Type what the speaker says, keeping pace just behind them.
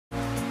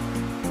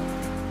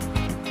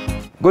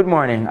Good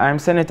morning. I'm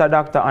Senator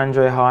Dr.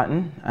 Andre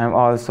Haughton. I'm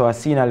also a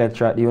senior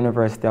lecturer at the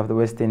University of the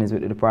West Indies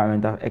with the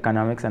Department of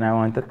Economics, and I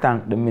want to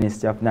thank the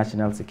Ministry of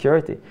National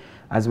Security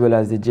as well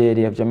as the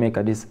JDF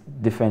Jamaica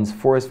Defense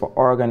Force for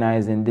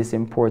organizing this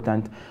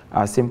important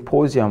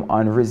symposium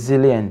on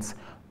resilience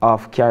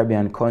of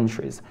Caribbean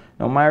countries.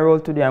 Now, my role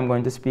today, I'm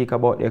going to speak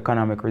about the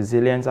economic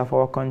resilience of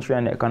our country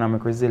and the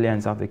economic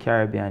resilience of the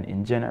Caribbean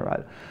in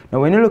general.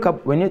 Now,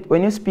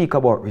 when you speak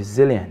about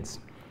resilience,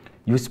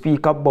 you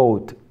speak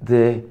about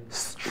the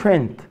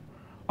strength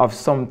of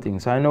something.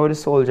 So I know the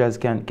soldiers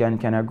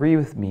can agree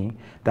with me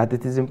that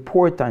it is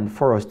important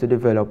for us to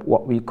develop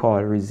what we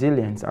call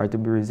resilience, or to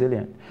be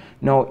resilient.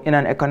 Now, in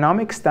an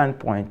economic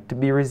standpoint, to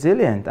be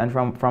resilient, and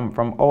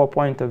from our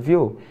point of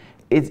view,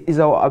 it is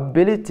our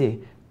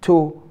ability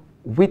to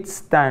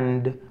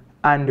withstand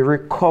and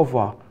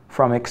recover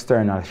from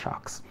external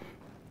shocks.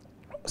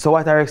 So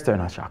what are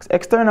external shocks?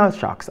 External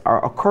shocks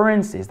are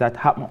occurrences that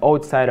happen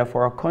outside of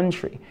our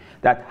country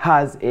that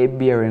has a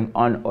bearing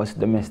on us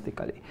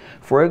domestically.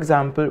 For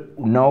example,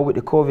 now with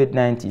the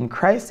COVID-19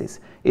 crisis,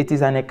 it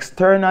is an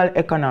external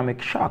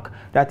economic shock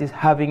that is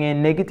having a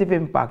negative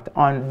impact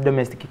on the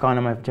domestic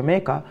economy of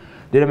Jamaica,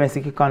 the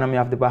domestic economy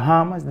of the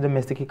Bahamas, the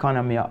domestic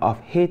economy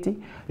of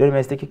Haiti, the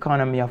domestic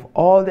economy of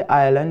all the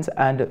islands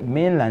and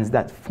mainlands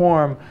that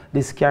form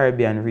this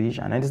Caribbean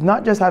region. And it's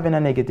not just having a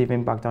negative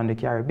impact on the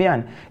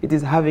Caribbean, it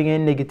is having a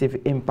negative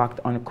impact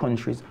on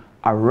countries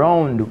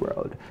around the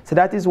world. So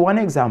that is one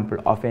example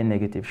of a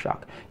negative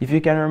shock. If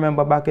you can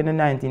remember, back in the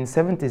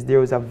 1970s, there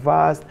was a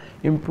vast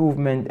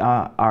improvement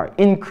or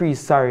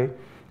increase,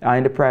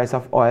 in the price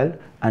of oil,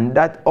 and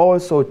that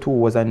also too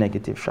was a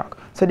negative shock.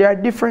 So there are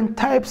different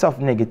types of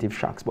negative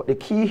shocks, but the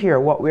key here,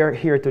 what we are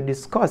here to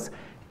discuss,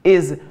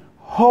 is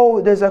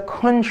how does a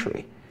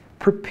country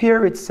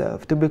prepare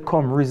itself to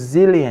become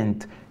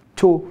resilient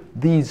to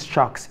these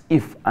shocks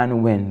if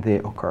and when they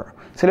occur.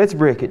 So let's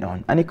break it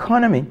down. An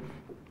economy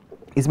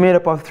is made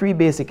up of three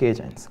basic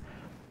agents.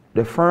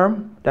 The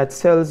firm that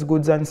sells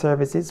goods and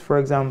services. For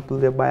example,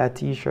 you buy a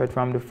t-shirt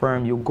from the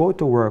firm, you go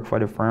to work for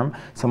the firm.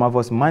 Some of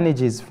us manage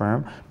his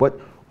firm, but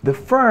the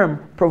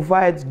firm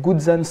provides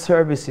goods and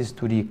services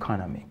to the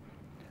economy.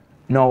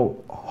 Now,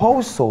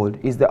 household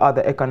is the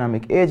other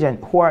economic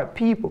agent, who are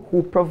people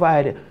who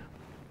provide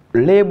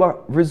labor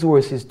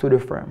resources to the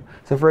firm.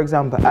 So for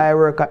example, I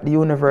work at the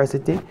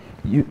university.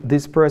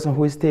 This person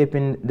who is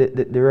taping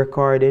the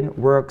recording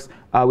works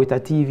with a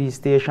TV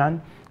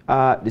station.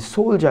 The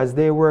soldiers,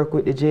 they work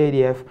with the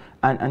JDF,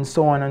 and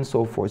so on and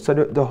so forth. So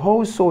the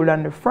household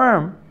and the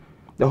firm,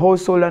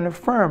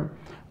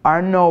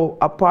 are now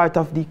a part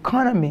of the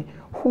economy,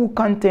 who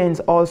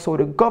contains also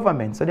the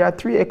government. So there are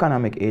three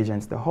economic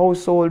agents: the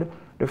household,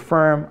 the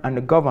firm, and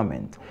the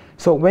government.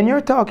 So when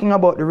you're talking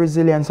about the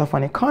resilience of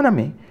an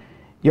economy,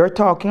 you're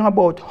talking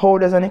about how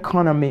does an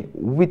economy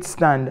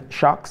withstand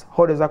shocks,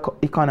 how does an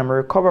economy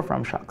recover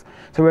from shocks.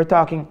 So we're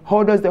talking,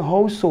 how does the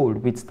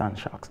household withstand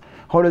shocks?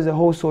 How does the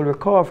household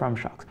recover from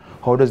shocks?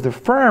 How does the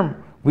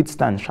firm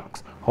withstand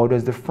shocks? How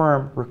does the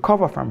firm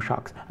recover from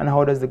shocks? And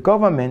how does the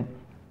government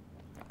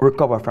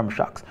recover from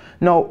shocks?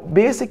 Now,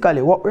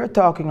 basically, what we're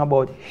talking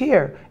about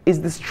here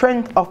is the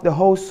strength of the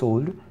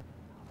household,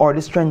 or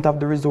the strength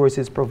of the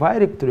resources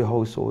provided to the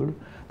household,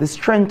 the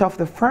strength of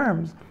the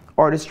firms,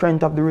 or the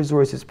strength of the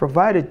resources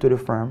provided to the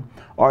firm,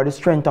 or the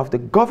strength of the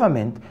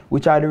government,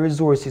 which are the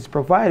resources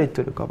provided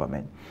to the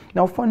government.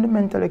 Now,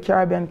 fundamentally,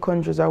 Caribbean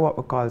countries are what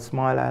we call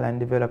small island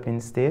developing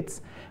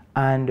states,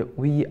 and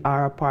we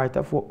are a part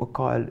of what we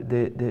call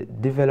the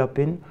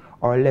developing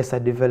or lesser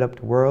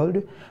developed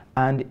world.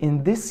 And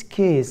in this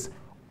case,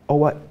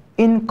 our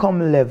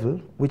income level,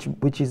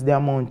 which is the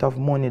amount of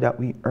money that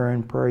we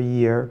earn per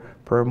year,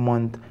 per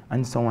month,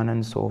 and so on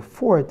and so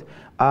forth,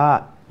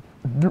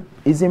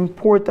 is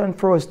important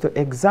for us to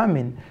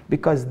examine,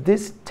 because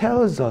this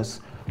tells us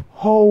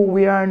how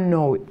we are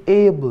now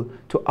able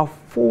to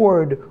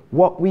afford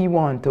what we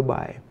want to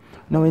buy.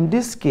 Now, in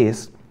this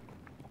case,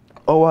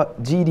 our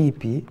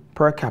GDP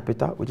per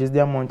capita, which is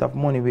the amount of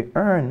money we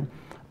earn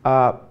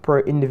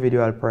per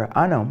individual per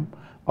annum,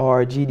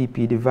 or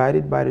GDP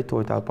divided by the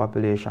total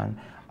population,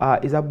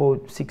 is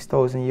about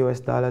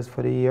 $6,000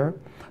 for the year.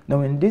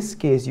 Now, in this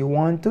case, you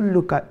want to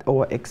look at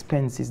our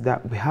expenses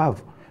that we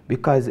have,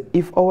 because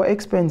if our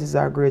expenses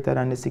are greater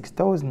than the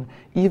 6,000,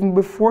 even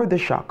before the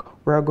shock,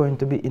 we're going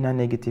to be in a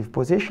negative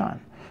position.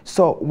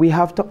 So we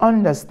have to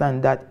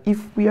understand that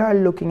if we are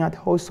looking at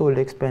household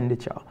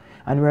expenditure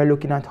and we're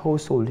looking at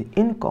household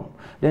income,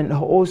 then the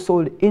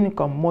household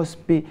income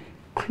must be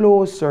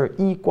closer,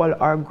 equal,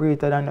 or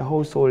greater than the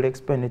household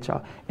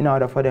expenditure in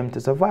order for them to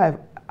survive,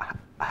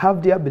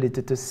 have the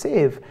ability to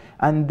save,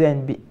 and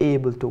then be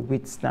able to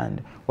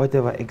withstand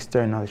whatever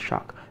external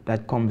shock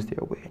that comes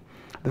their way.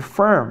 The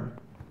firm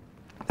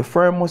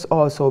must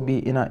also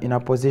be in a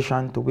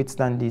position to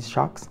withstand these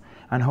shocks,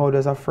 And how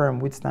does a firm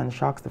withstand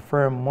shocks? The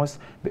firm must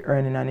be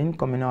earning an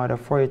income in order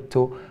for it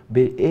to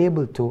be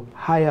able to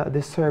hire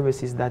the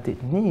services that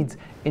it needs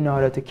in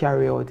order to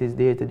carry out its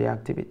day-to-day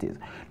activities.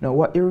 Now,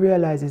 what you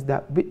realize is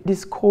that with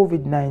this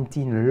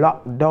COVID-19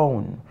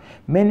 lockdown,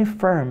 many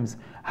firms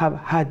have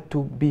had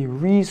to be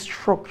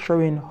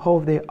restructuring how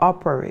they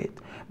operate.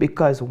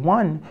 Because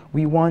one,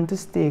 we want to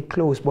stay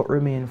close but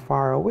remain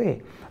far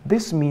away.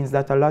 This means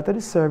that a lot of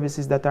the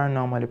services that are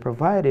normally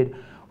provided,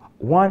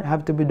 one,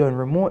 have to be done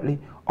remotely,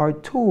 or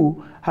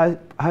two,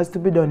 has to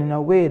be done in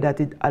a way that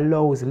it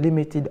allows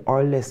limited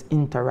or less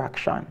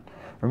interaction.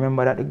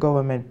 Remember that the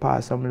government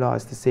passed some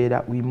laws to say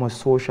that we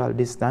must social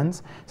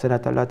distance, so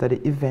that a lot of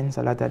the events,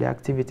 a lot of the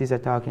activities are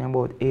talking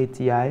about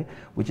ATI,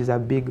 which is a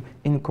big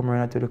income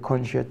earner to the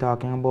country. You're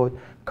talking about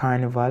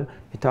Carnival,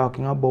 you're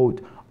talking about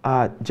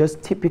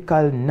just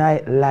typical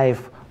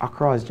nightlife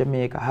across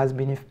Jamaica has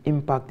been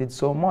impacted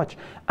so much.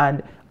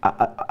 And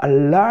a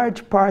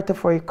large part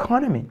of our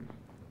economy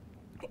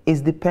is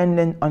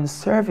dependent on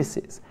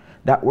services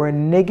that were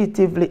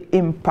negatively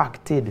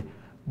impacted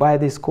by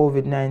this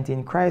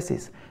COVID-19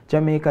 crisis.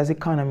 Jamaica's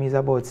economy is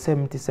about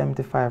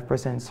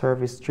 70–75%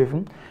 service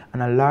driven,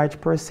 and a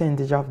large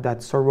percentage of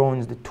that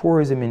surrounds the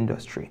tourism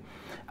industry.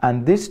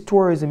 And this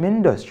tourism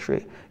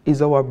industry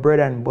is our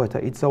bread and butter.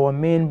 It's our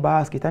main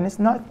basket. And it's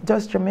not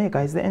just Jamaica,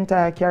 it's the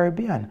entire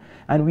Caribbean.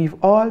 And we've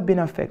all been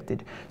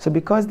affected. So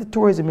because the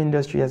tourism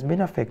industry has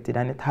been affected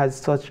and it has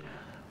such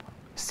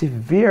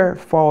severe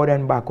forward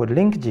and backward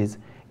linkages,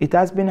 it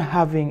has been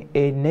having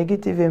a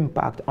negative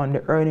impact on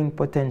the earning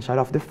potential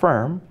of the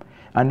firm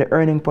and the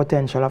earning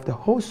potential of the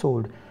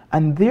household.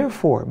 And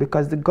therefore,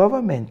 because the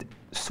government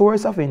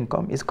source of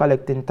income is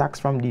collecting tax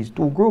from these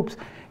two groups,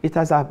 it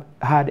has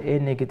had a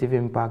negative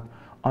impact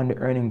on the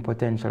earning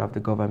potential of the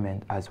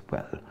government as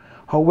well.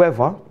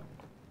 However,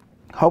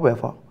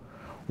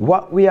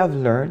 what we have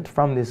learned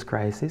from this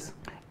crisis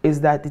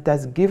is that it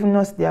has given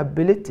us the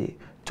ability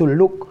to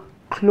look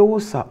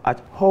closer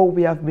at how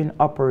we have been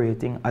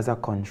operating as a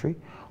country,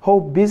 how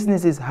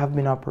businesses have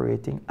been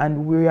operating,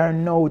 and we are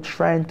now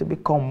trying to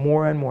become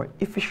more and more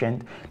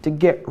efficient to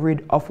get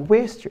rid of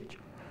wastage.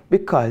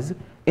 Because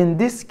in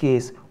this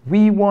case,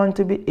 we want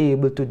to be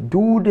able to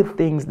do the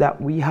things that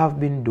we have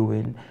been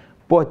doing,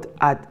 but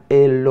at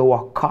a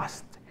lower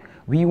cost.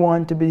 We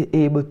want to be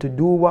able to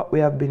do what we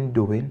have been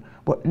doing,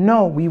 but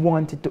now we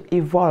want it to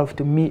evolve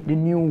to meet the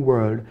new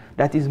world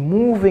that is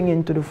moving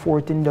into the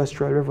fourth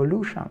industrial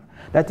revolution,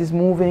 that is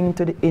moving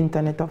into the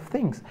Internet of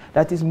Things,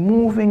 that is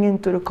moving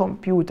into the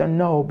computer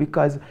now,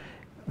 because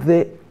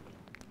the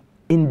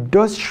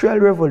industrial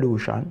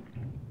revolution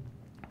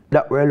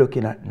that we're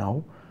looking at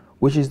now,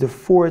 which is the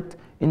fourth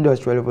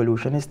industrial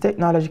revolution, is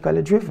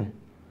technologically driven.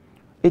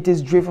 It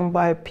is driven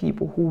by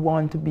people who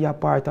want to be a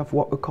part of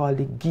what we call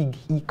the gig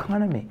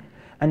economy.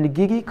 And the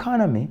gig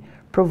economy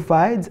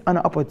provides an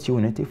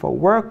opportunity for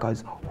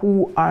workers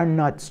who are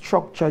not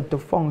structured to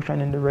function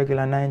in the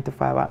regular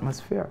 9-to-5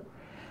 atmosphere.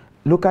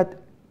 Look at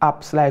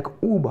apps like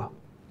Uber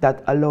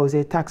that allows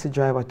a taxi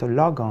driver to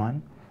log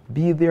on,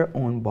 be their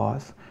own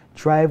boss,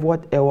 drive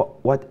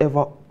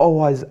whatever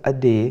hours a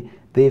day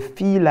they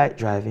feel like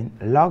driving,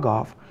 log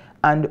off,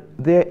 and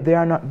they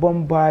are not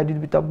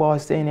bombarded with a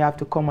boss saying you have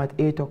to come at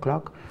 8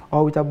 o'clock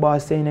or with a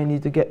boss saying I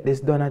need to get this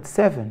done at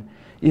 7.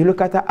 You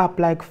look at an app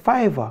like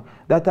Fiverr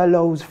that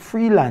allows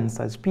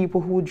freelancers, people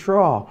who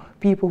draw,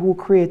 people who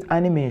create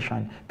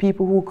animation,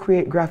 people who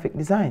create graphic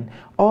design,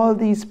 all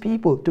these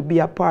people to be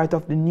a part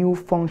of the new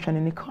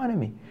functioning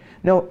economy.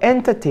 Now,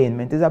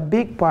 entertainment is a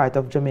big part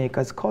of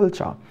Jamaica's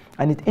culture,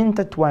 and it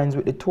intertwines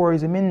with the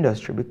tourism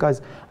industry,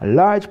 because a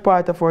large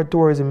part of our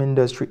tourism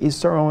industry is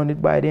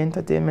surrounded by the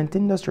entertainment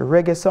industry.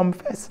 Reggae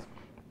Sumfest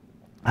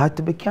had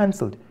to be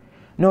cancelled.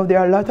 Now, there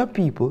are a lot of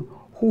people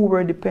who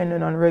were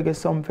dependent on Reggae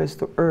Sumfest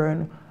to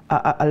earn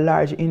a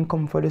large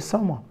income for the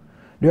summer.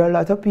 There are a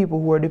lot of people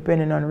who are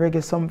dependent on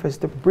Reggae Sumfest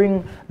to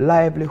bring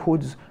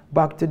livelihoods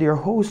back to their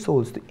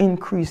households, to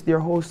increase their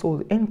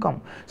household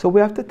income. So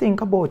we have to think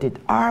about it.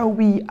 Are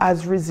we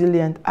as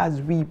resilient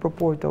as we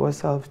purport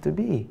ourselves to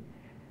be?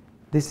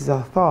 This is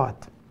a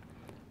thought.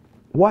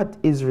 What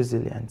is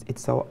resilience?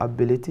 It's our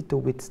ability to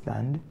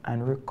withstand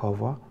and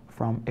recover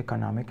from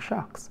economic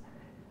shocks.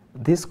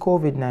 This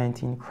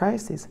COVID-19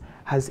 crisis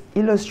has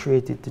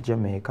illustrated to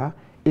Jamaica,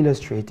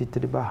 illustrated to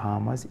the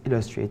Bahamas,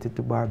 illustrated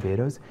to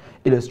Barbados,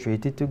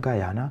 illustrated to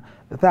Guyana,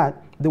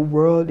 that the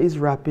world is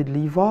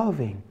rapidly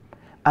evolving.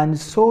 And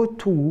so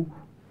too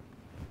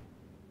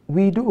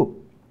we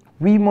do.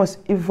 We must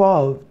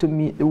evolve to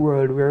meet the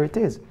world where it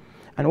is.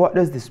 And what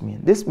does this mean?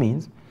 This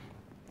means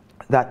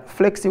that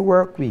flexi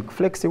work week,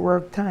 flexi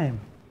work time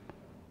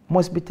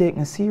must be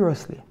taken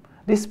seriously.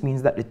 This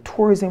means that the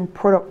tourism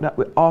product that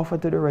we offer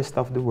to the rest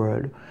of the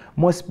world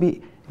must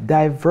be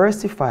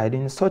diversified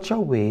in such a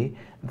way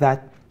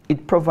that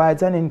it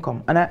provides an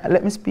income. And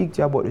let me speak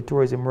to you about the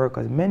tourism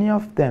workers. Many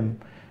of them,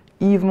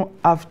 even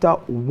after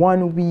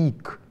 1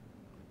 week,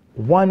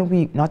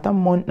 not a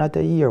month, not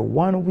a year,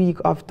 1 week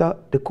after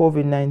the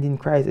COVID-19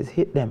 crisis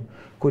hit them,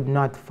 could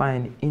not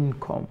find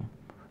income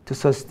to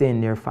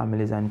sustain their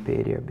families and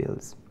pay their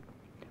bills.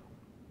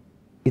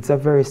 it's a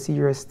very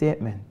serious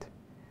statement.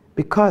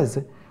 Because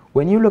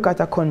when you look at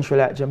a country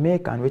like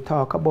Jamaica and we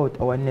talk about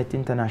our net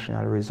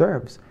international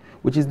reserves,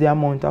 which is the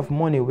amount of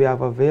money we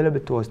have available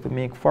to us to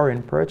make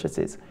foreign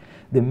purchases,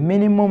 the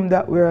minimum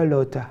that we're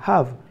allowed to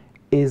have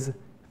is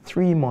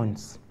 3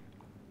 months.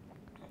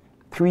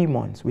 3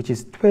 months, which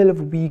is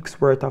 12 weeks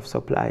worth of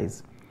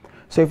supplies.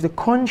 So if the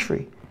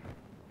country,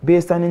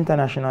 based on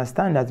international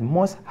standards,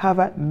 must have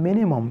at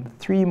minimum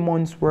 3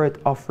 months worth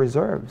of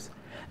reserves,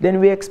 then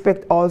we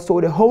expect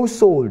also the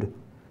household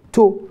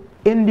to,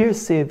 in their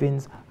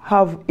savings,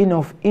 have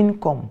enough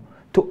income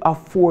to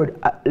afford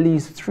at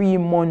least 3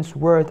 months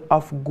worth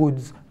of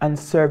goods and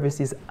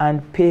services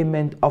and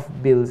payment of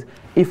bills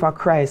if a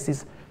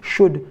crisis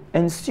should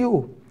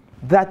ensue.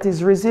 That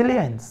is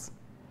resilience.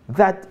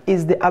 That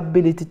is the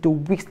ability to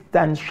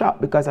withstand shock,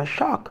 because a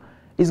shock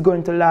is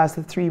going to last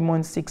 3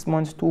 months, 6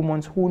 months, 2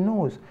 months, who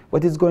knows?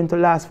 But it's going to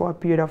last for a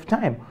period of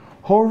time.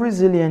 How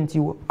resilient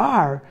you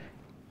are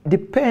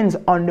depends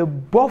on the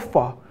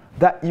buffer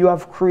that you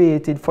have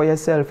created for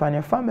yourself and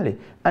your family.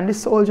 And the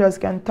soldiers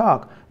can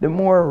talk. The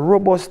more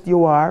robust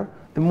you are,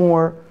 the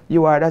more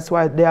you are. That's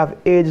why they have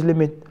age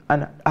limit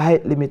and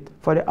height limit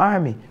for the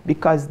army,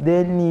 because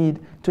they need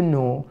to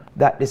know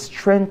that the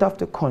strength of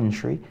the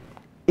country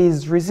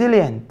is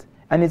resilient.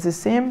 And it's the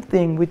same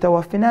thing with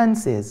our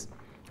finances.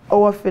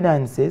 Our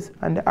finances,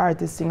 and the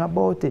artists sing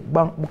about it,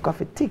 bank book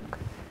of a tick.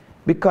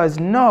 Because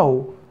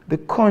now the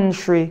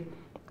country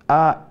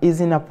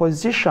is in a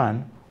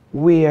position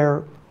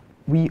where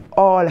we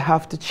all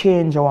have to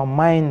change our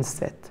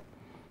mindset.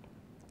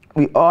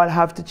 We all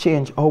have to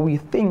change how we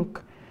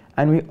think,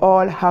 and we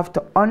all have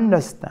to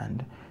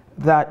understand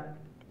that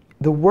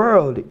the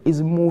world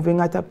is moving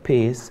at a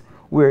pace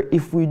where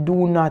if we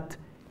do not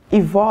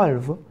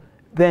evolve,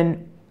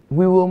 then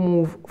we will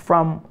move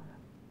from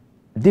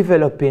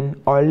developing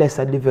or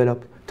lesser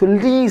developed to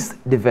least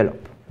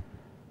developed.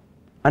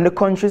 And the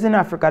countries in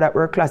Africa that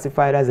were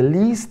classified as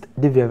least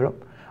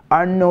developed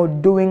are now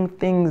doing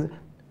things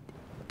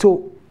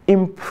to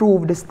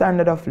improve the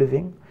standard of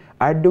living,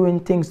 are doing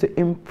things to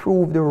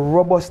improve the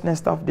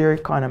robustness of their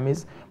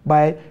economies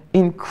by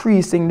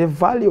increasing the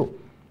value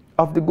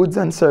of the goods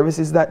and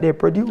services that they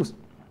produce.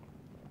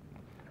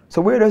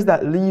 So where does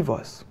that leave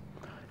us?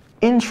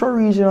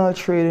 Intra-regional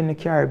trade in the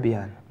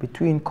Caribbean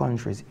between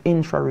countries,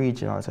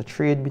 intra-regional, so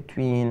trade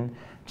between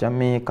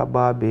Jamaica,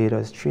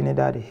 Barbados,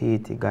 Trinidad,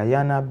 Haiti,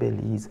 Guyana,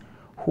 Belize,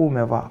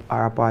 whomever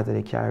are a part of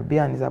the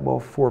Caribbean, is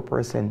about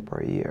 4%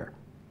 per year.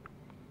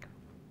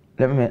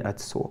 Let me make that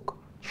soak.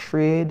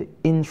 Trade,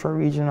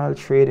 intra-regional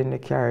trade in the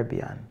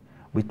Caribbean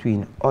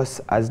between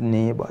us as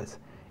neighbors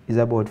is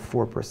about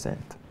 4%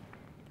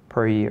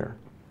 per year.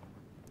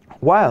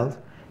 While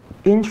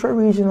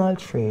intra-regional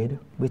trade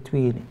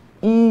between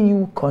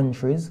EU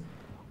countries,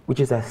 which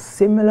is a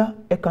similar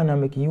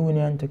economic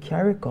union to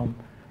CARICOM,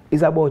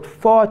 is about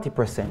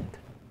 40%.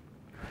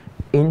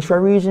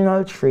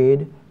 Intra-regional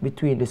trade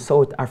between the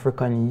South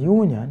African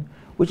Union,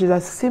 which is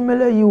a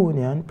similar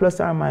union, plus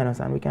or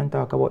minus, and we can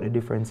talk about the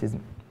differences,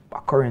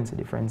 a currency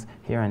difference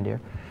here and there,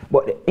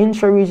 but the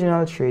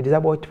intra-regional trade is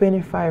about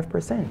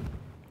 25%.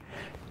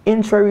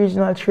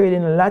 Intra-regional trade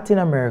in Latin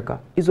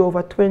America is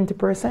over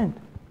 20%.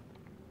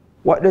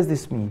 What does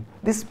this mean?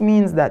 This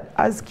means that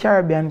as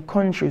Caribbean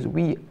countries,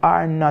 we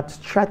are not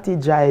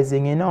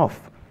strategizing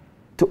enough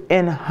to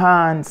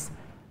enhance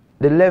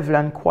the level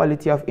and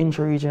quality of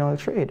intra-regional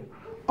trade.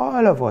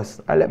 All of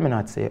us, or let me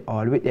not say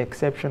all, with the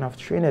exception of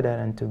Trinidad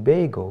and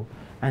Tobago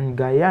and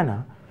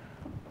Guyana,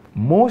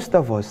 most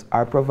of us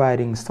are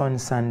providing sun,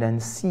 sand,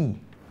 and sea.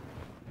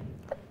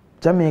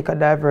 Jamaica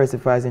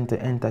diversifies into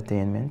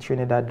entertainment,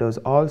 Trinidad does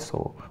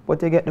also,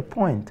 but you get the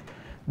point.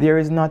 There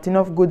is not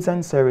enough goods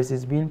and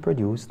services being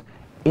produced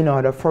in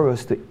order for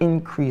us to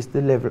increase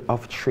the level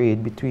of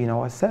trade between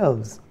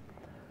ourselves.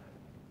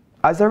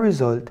 As a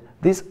result,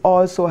 this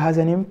also has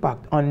an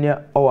impact on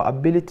our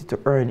ability to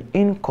earn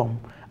income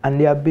and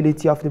the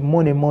ability of the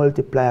money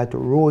multiplier to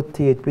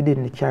rotate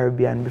within the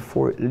Caribbean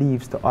before it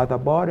leaves to other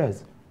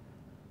borders.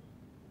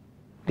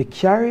 The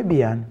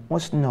Caribbean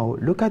must now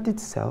look at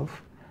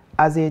itself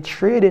as a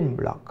trading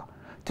bloc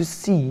to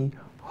see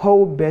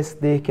how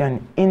best they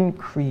can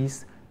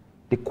increase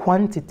the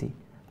quantity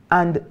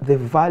and the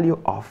value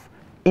of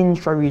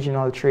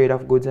intra-regional trade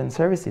of goods and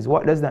services.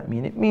 What does that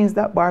mean? It means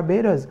that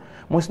Barbados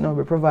must now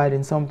be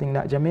providing something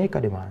that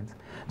Jamaica demands.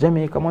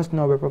 Jamaica must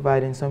now be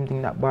providing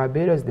something that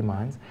Barbados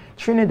demands.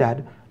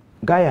 Trinidad,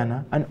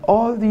 Guyana, and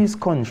all these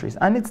countries,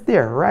 and it's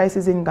there. Rice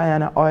is in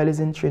Guyana, oil is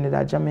in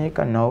Trinidad,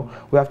 Jamaica. Now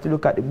we have to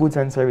look at the goods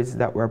and services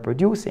that we're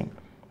producing.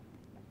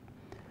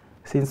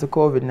 Since the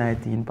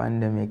COVID-19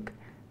 pandemic,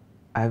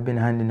 I've been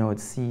handing out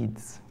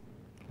seeds,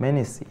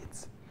 many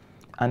seeds.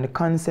 And the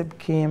concept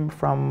came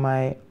from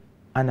my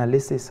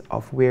analysis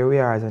of where we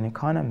are as an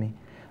economy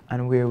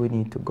and where we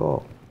need to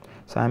go.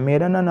 So I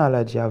made an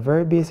analogy, a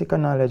very basic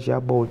analogy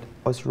about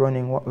us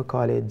running what we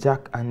call a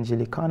Jack and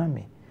Jill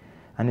economy.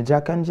 And the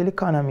Jack and Jill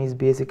economy is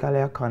basically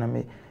an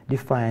economy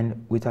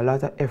defined with a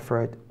lot of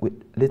effort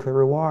with little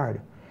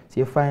reward. So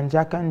you find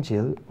Jack and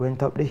Jill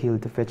went up the hill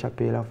to fetch a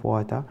pail of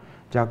water.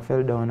 Jack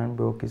fell down and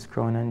broke his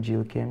crown, and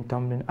Jill came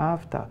tumbling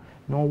after.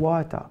 No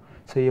water.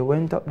 So you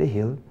went up the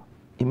hill.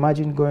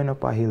 Imagine going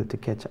up a hill to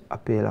catch a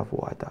pail of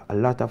water. A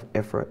lot of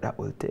effort that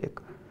will take.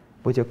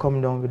 But you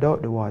come down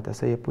without the water,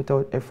 so you put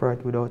out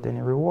effort without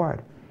any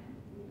reward.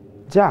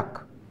 Jack,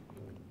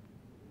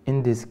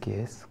 in this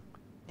case,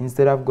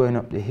 instead of going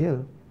up the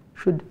hill,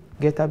 should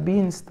get a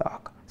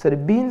beanstalk. So the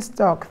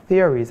beanstalk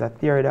theory is a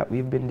theory that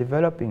we've been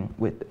developing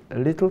with a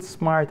little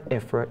smart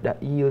effort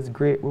that yields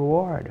great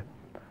reward.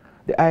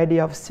 The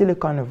idea of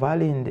Silicon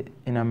Valley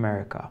in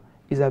America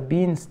is a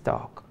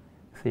beanstalk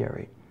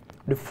theory.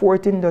 The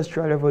fourth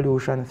industrial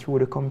revolution through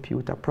the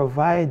computer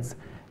provides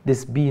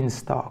these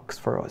beanstalks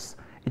for us.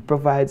 It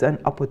provides an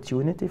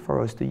opportunity for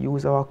us to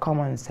use our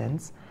common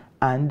sense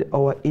and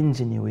our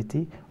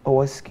ingenuity,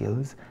 our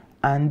skills,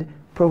 and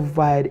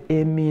provide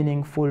a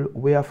meaningful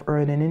way of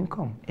earning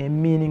income, a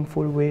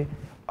meaningful way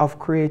of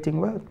creating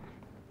wealth.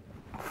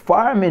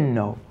 Farming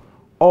now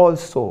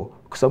also,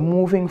 so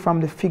moving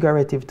from the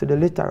figurative to the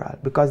literal,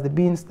 because the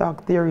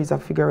beanstalk theory is a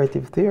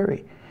figurative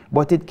theory,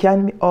 but it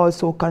can be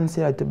also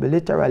considered to be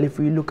literal if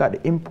we look at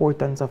the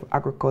importance of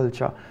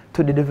agriculture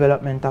to the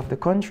development of the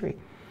country.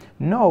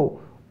 Now,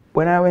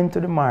 when I went to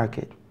the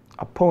market,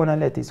 a pound of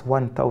lettuce,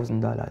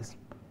 $1,000.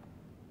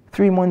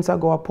 3 months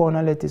ago, a pound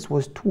of lettuce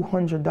was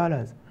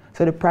 $200.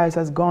 So the price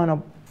has gone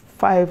up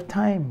 5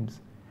 times.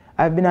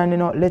 I've been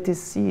handing out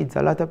lettuce seeds.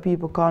 A lot of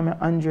people call me,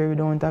 Andre, we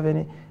don't have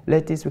any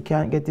lettuce, we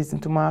can't get this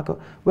into market.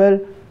 Well,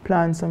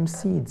 plant some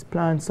seeds,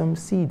 plant some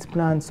seeds,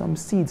 plant some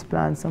seeds,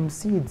 plant some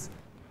seeds.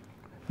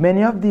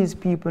 Many of these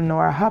people now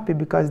are happy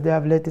because they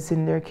have lettuce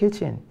in their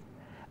kitchen.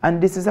 And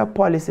this is a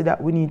policy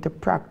that we need to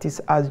practice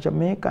as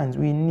Jamaicans.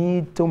 We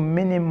need to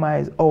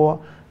minimize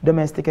our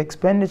domestic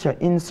expenditure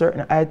in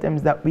certain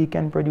items that we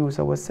can produce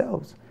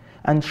ourselves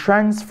and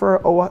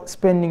transfer our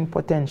spending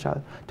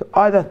potential to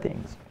other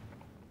things.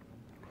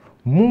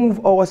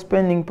 Move our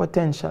spending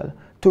potential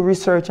to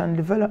research and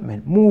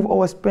development. Move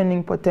our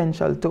spending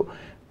potential to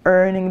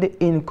earning the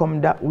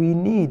income that we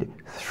need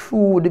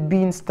through the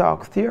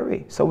beanstalk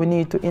theory. So we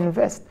need to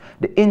invest.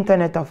 The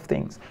Internet of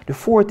Things, the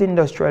fourth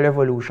industrial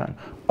revolution,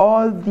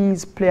 all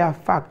these play a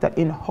factor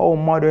in how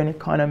modern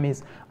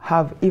economies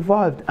have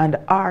evolved and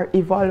are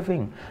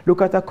evolving.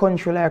 Look at a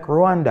country like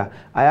Rwanda.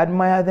 I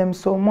admire them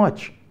so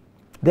much.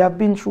 They have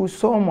been through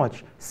so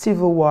much.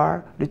 Civil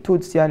war, the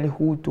Tutsi and the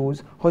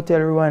Hutus. Hotel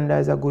Rwanda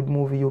is a good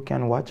movie you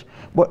can watch.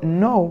 But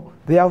now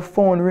they have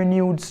found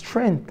renewed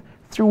strength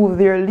through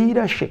their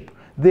leadership.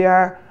 They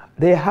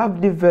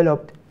have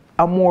developed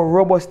a more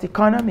robust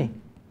economy.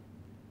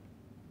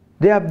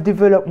 They have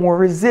developed more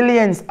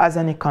resilience as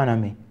an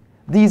economy.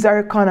 These are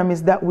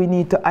economies that we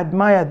need to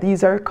admire.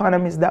 These are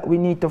economies that we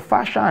need to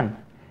fashion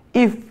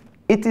if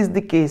it is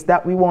the case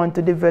that we want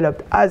to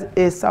develop as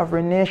a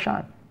sovereign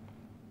nation.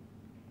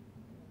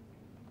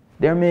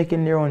 They're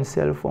making their own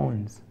cell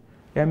phones.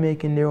 They're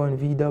making their own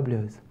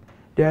VWs.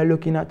 They're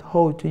looking at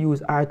how to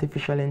use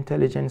artificial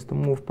intelligence to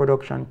move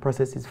production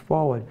processes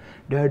forward.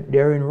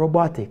 They're in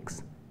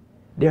robotics.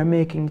 They're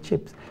making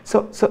chips.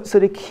 So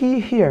the key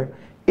here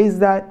is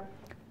that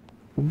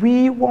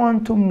we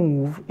want to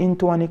move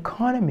into an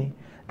economy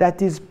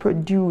that is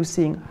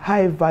producing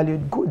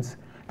high-valued goods,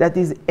 that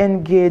is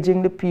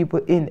engaging the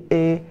people in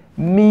a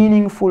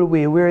meaningful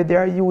way where they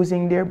are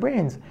using their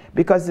brains.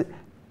 Because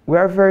we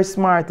are very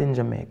smart in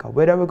Jamaica.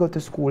 Whether we go to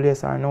school,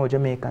 yes or no,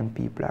 Jamaican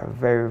people are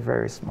very,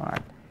 very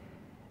smart.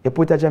 You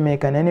put a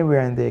Jamaican anywhere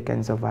and they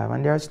can survive.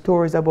 And there are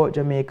stories about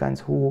Jamaicans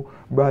who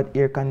brought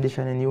air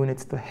conditioning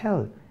units to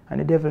hell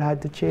and the devil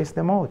had to chase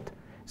them out.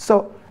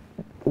 So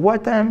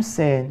what I'm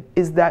saying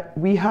is that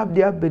we have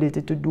the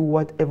ability to do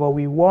whatever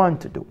we want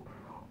to do.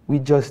 We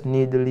just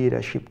need the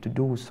leadership to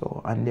do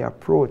so and the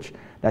approach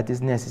that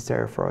is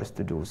necessary for us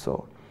to do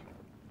so.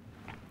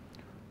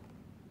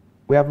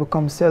 We have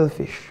become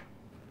selfish.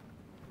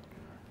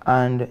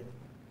 And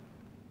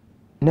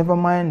never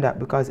mind that,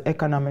 because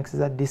economics is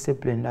a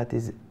discipline that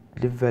is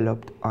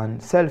developed on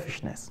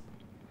selfishness.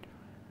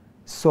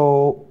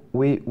 So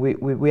we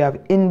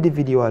have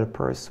individual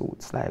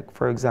pursuits, like,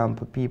 for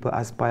example, people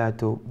aspire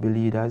to be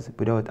leaders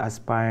without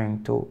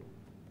aspiring to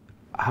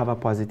have a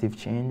positive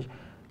change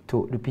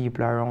to the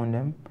people around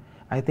them.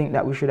 I think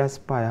that we should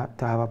aspire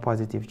to have a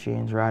positive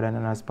change rather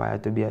than aspire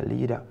to be a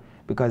leader,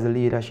 because the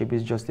leadership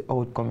is just the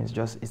outcome,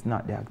 it's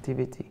not the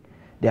activity.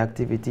 The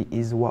activity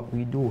is what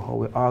we do, how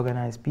we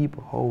organize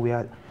people, how we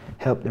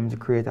help them to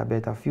create a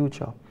better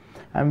future.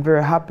 I'm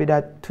very happy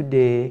that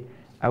today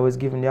I was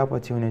given the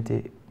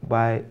opportunity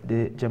by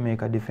the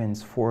Jamaica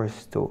Defense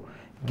Force to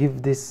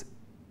give this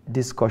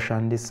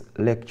discussion, this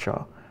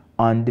lecture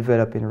on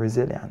developing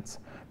resilience.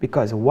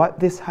 Because what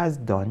this has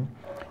done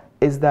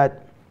is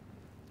that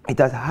it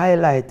has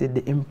highlighted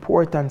the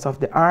importance of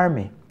the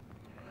Army.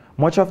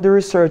 Much of the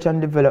research and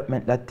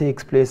development that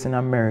takes place in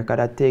America,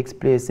 that takes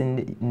place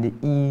in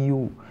the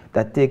EU,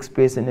 that takes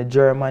place in the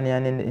Germany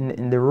and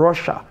in the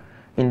Russia,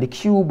 in the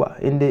Cuba,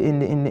 in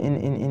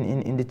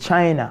the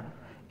China,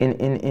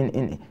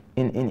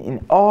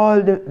 in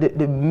all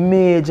the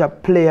major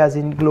players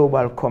in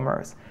global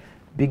commerce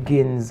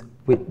begins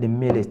with the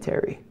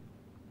military.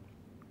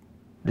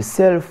 The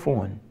cell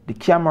phone, the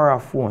camera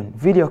phone,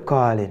 video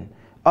calling,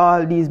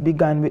 all these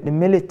began with the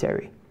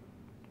military.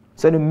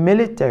 So the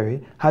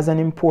military has an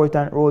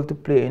important role to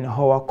play in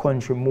how a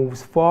country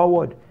moves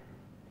forward.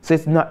 So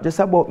it's not just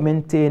about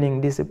maintaining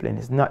discipline.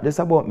 It's not just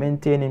about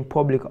maintaining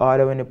public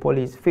order when the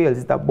police fails.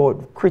 It's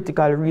about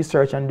critical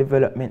research and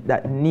development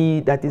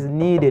that is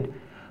needed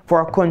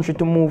for a country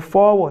to move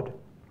forward.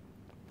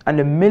 And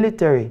the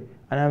military,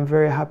 and I'm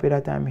very happy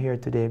that I'm here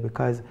today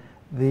because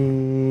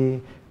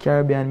the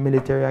Caribbean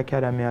Military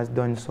Academy has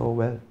done so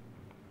well.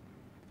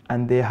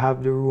 And they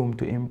have the room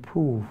to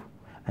improve.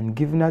 And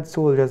given that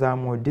soldiers are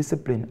more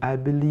disciplined, I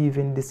believe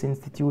in this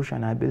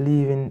institution. I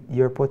believe in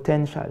your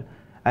potential.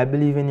 I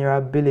believe in your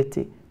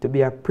ability to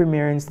be a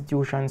premier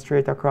institution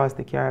straight across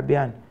the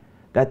Caribbean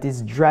that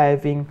is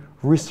driving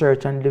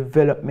research and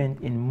development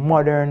in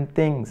modern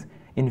things,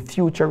 in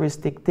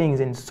futuristic things,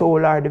 in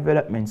solar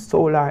development,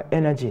 solar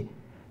energy,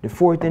 the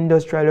fourth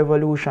industrial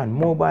revolution,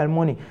 mobile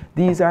money.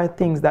 These are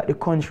things that the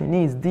country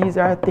needs. These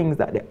are things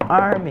that the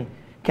army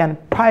can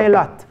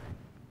pilot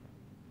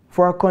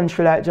for a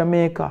country like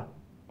Jamaica.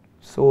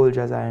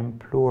 Soldiers, I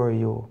implore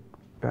you,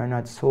 you are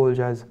not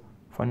soldiers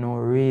for no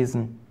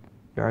reason.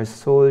 You are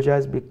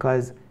soldiers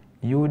because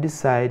you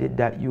decided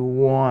that you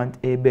want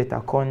a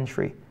better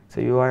country. So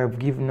you are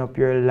giving up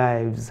your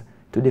lives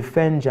to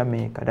defend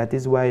Jamaica. That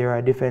is why you're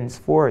a defense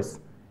force.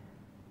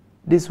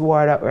 This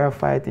war that we're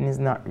fighting is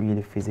not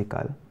really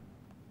physical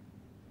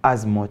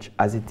as much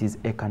as it is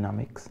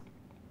economics,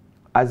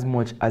 as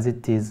much as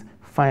it is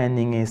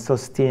finding a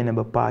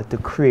sustainable path to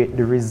create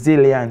the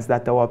resilience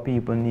that our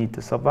people need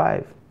to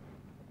survive.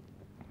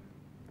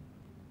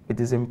 It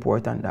is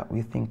important that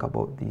we think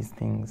about these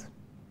things.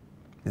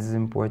 It is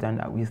important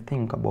that we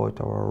think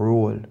about our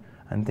role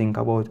and think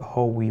about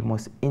how we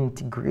must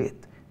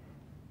integrate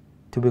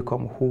to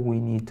become who we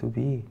need to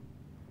be.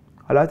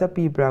 A lot of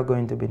people are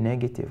going to be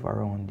negative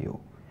around you.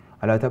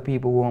 A lot of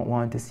people won't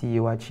want to see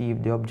you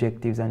achieve the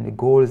objectives and the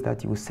goals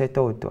that you set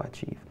out to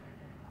achieve.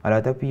 A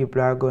lot of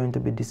people are going to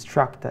be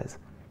distractors,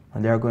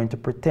 and they are going to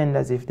pretend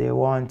as if they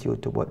want you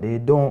to, but they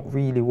don't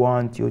really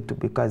want you to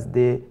because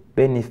they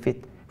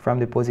benefit from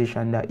the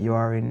position that you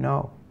are in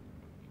now.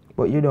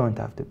 But you don't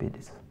have to be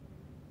this.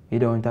 You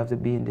don't have to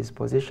be in this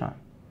position.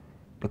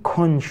 The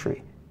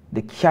country,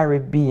 the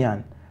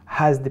Caribbean,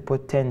 has the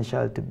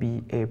potential to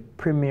be a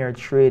premier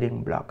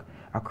trading bloc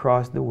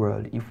across the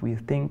world if we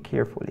think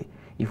carefully,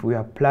 if we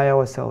apply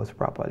ourselves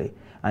properly,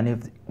 and if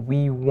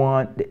we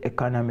want the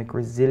economic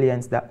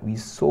resilience that we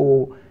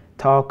so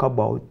talk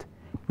about,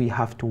 we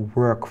have to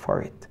work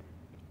for it.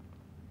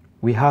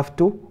 We have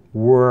to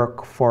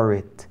work for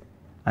it.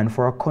 And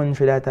for a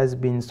country that has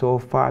been so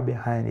far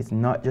behind, it's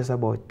not just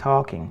about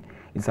talking.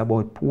 It's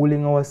about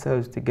pulling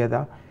ourselves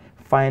together,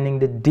 finding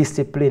the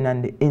discipline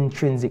and the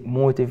intrinsic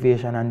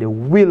motivation and the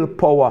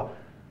willpower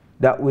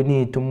that we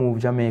need to move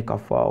Jamaica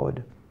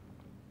forward.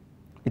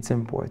 It's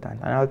important.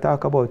 And I'll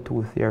talk about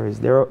two theories.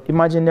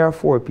 Imagine there are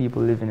 4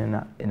 people living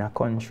in a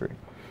country,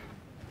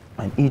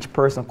 and each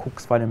person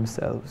cooks for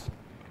themselves.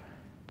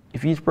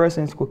 If each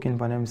person is cooking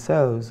for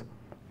themselves,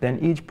 then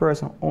each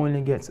person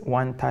only gets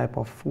one type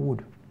of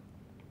food.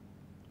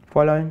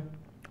 Following?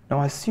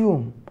 Now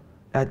assume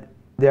that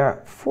there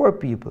are 4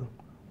 people,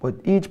 but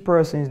each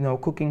person is now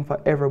cooking for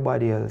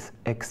everybody else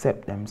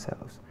except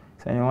themselves.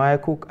 So when I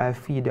cook, I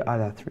feed the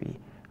other 3.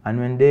 And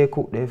when they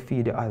cook, they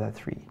feed the other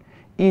 3.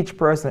 Each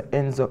person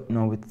ends up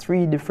now with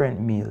 3 different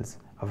meals,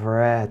 a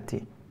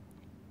variety.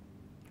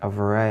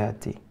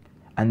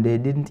 And they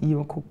didn't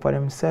even cook for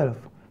themselves.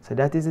 So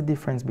that is the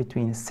difference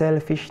between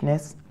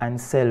selfishness and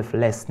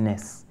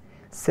selflessness.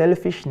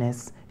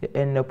 Selfishness, you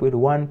end up with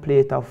 1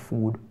 plate of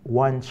food,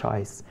 1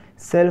 choice.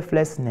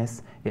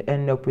 Selflessness, you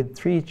end up with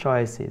 3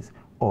 choices.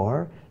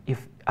 Or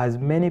if as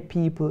many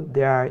people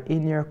there are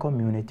in your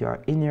community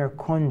or in your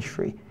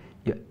country,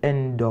 you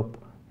end up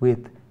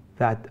with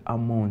that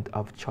amount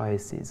of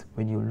choices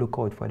when you look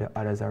out for the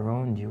others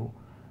around you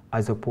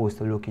as opposed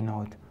to looking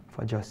out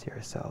for just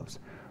yourselves.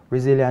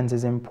 Resilience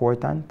is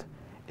important.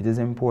 It is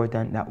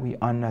important that we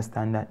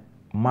understand that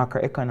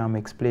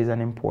macroeconomics plays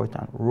an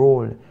important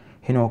role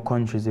in how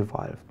countries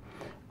evolve.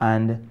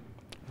 And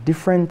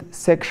different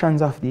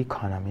sections of the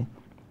economy,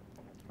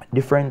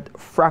 different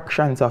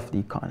fractions of the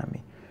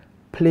economy,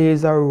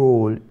 plays a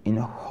role in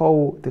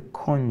how the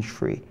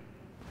country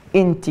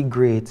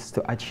integrates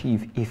to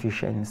achieve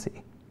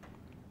efficiency.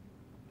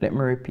 Let me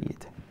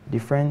repeat.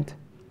 Different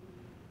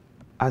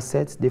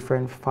assets,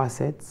 different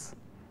facets,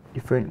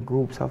 different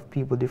groups of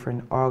people,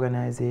 different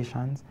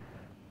organizations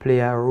play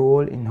a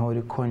role in how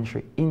the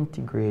country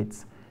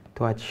integrates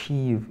to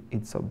achieve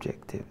its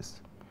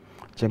objectives.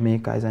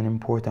 Jamaica is an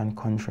important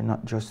country,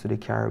 not just to the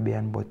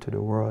Caribbean, but to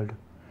the world.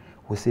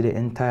 We see the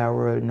entire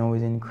world now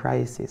is in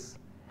crisis.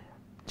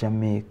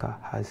 Jamaica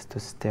has to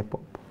step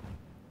up.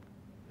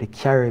 The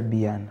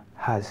Caribbean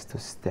has to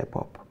step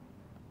up.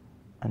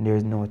 And there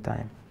is no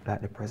time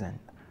like the present.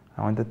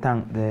 I want to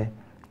thank the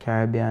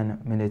Caribbean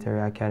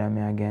Military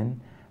Academy again.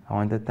 I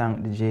want to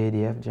thank the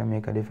JDF,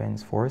 Jamaica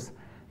Defence Force,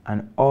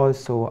 and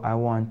also I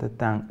want to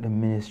thank the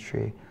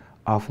Ministry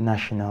of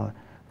National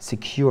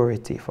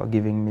Security for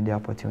giving me the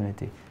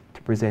opportunity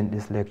to present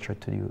this lecture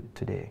to you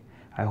today.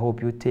 I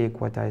hope you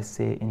take what I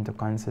say into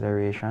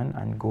consideration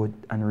and go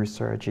and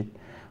research it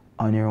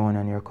on your own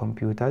on your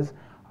computers.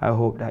 I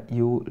hope that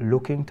you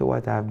look into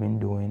what I've been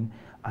doing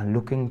and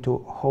look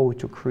into how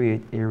to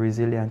create a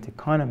resilient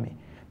economy,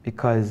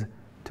 because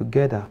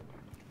together,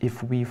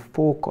 if we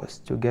focus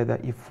together,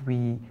 if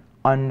we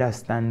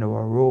understand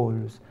our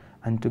roles,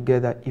 and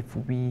together if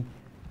we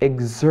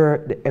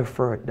exert the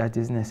effort that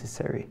is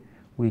necessary,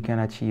 we can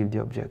achieve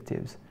the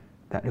objectives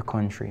that the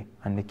country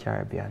and the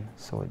Caribbean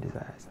so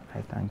desires.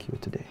 I thank you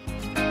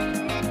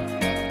today.